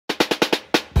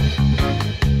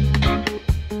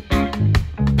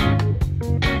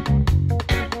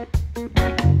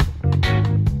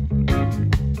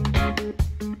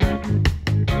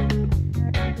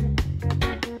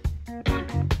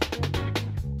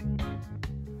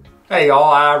Hey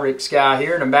y'all, H3-3D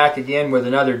here, and I'm back again with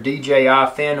another DJI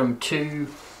Phantom 2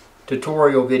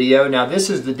 tutorial video. Now this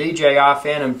is the DJI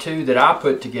Phantom 2 that I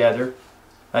put together.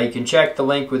 You can check the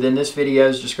link within this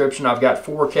video's description. I've got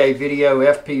 4K video,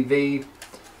 FPV,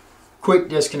 quick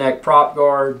disconnect prop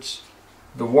guards,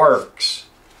 the works.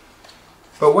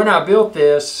 But when I built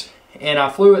this and I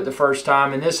flew it the first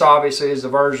time, and this obviously is the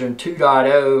version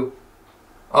 2.0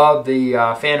 of the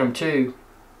Phantom 2,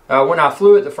 when I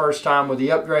flew it the first time with the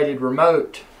upgraded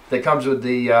remote that comes with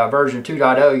the version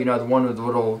 2.0, you know, the one with the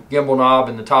little gimbal knob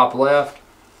in the top left,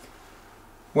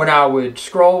 when I would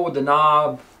scroll with the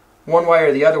knob one way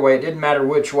or the other way, it didn't matter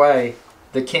which way,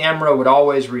 the camera would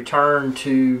always return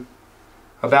to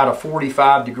about a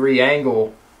 45-degree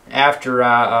angle after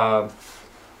I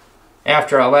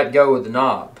let go of the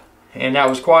knob. And that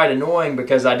was quite annoying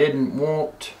because I didn't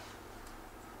want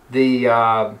the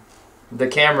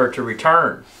camera to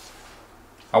return.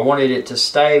 I wanted it to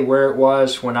stay where it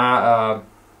was when I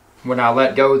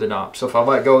let go of the knob. So if I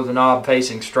let go of the knob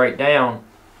facing straight down,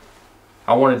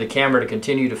 I wanted the camera to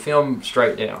continue to film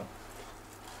straight down.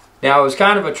 Now it was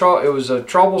kind of a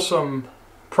troublesome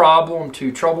problem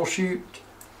to troubleshoot,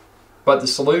 but the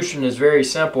solution is very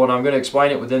simple, and I'm going to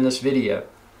explain it within this video.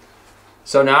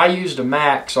 So now I used a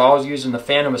Mac, so I was using the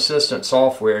Phantom Assistant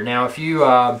software. Now if you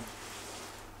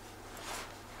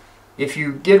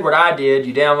did what I did,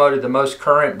 you downloaded the most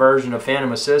current version of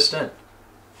Phantom Assistant,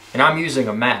 and I'm using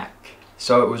a Mac,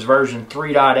 so it was version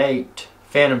 3.8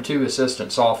 Phantom 2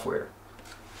 Assistant software.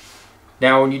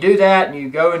 Now when you do that and you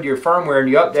go into your firmware and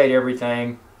you update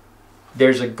everything,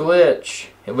 there's a glitch,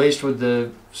 at least with the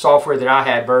software that I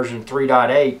had, version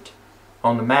 3.8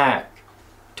 on the Mac,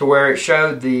 to where it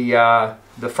showed the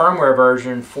firmware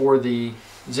version for the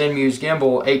Zenmuse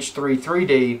gimbal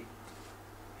H3-3D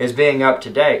as being up to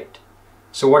date.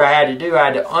 So what I had to do, I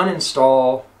had to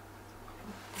uninstall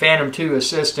Phantom 2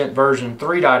 Assistant version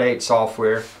 3.8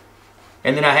 software,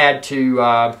 and then I had to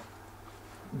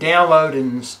download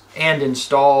and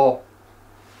install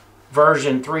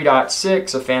version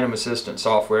 3.6 of Phantom Assistant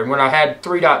software. And when I had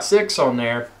 3.6 on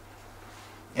there,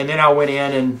 and then I went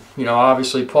in and, you know,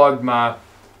 obviously plugged my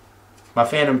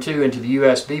Phantom 2 into the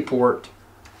USB port,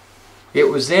 it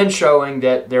was then showing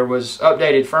that there was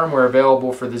updated firmware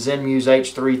available for the Zenmuse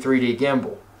H3-3D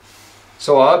gimbal.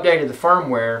 So I updated the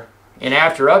firmware, and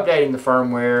after updating the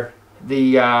firmware,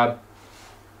 the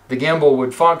gimbal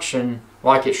would function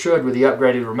like it should with the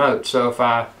upgraded remote. So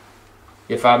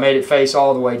if I made it face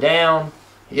all the way down,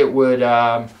 it would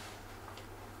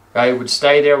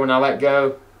stay there when I let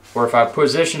go, or if I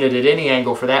positioned it at any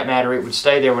angle for that matter, it would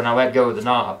stay there when I let go of the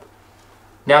knob.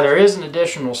 Now there is an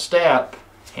additional step,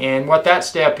 and what that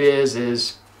step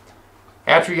is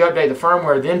after you update the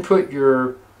firmware, then put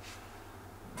your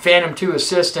Phantom 2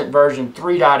 Assistant version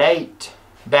 3.8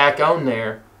 back on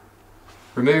there.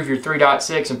 Remove your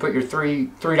 3.6 and put your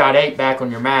 3.8 back on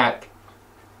your Mac,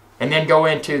 and then go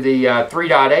into the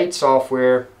 3.8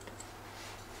 software,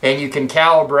 and you can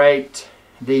calibrate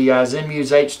the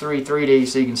Zenmuse H3-3D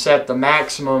so you can set the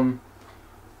maximum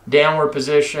downward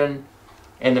position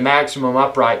and the maximum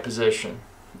upright position,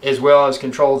 as well as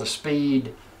control the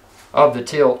speed of the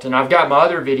tilt. And I've got my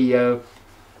other video,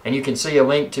 and you can see a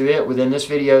link to it within this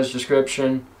video's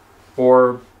description,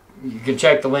 or you can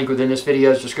check the link within this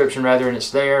video's description rather, and it's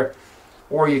there,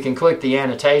 or you can click the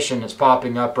annotation that's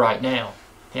popping up right now.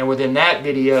 And within that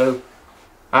video,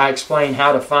 I explain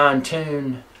how to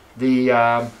fine-tune the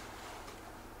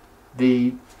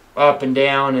up and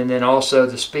down, and then also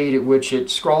the speed at which it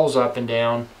scrolls up and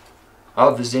down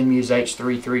of the Zenmuse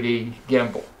H3-3D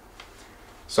gimbal.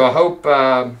 So I hope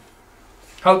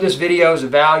this video is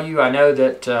of value. I know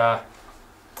that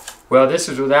well, this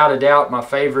is without a doubt my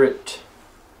favorite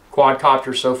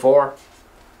quadcopter so far,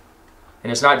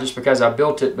 and it's not just because I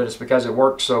built it, but it's because it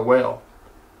works so well.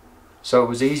 So it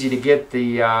was easy to get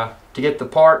the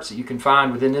parts that you can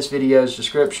find within this video's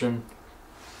description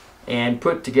and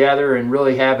put together and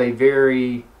really have a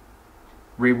very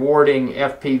rewarding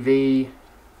FPV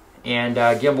and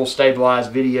gimbal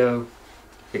stabilized video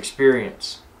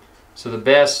experience. So the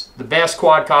best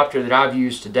quadcopter that I've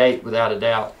used to date, without a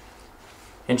doubt.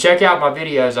 And check out my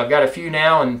videos. I've got a few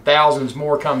now and thousands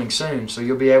more coming soon, so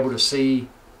you'll be able to see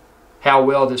how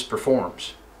well this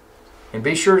performs. And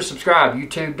be sure to subscribe,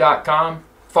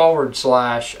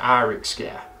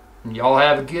 youtube.com/H3-3D. And y'all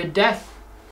have a good day.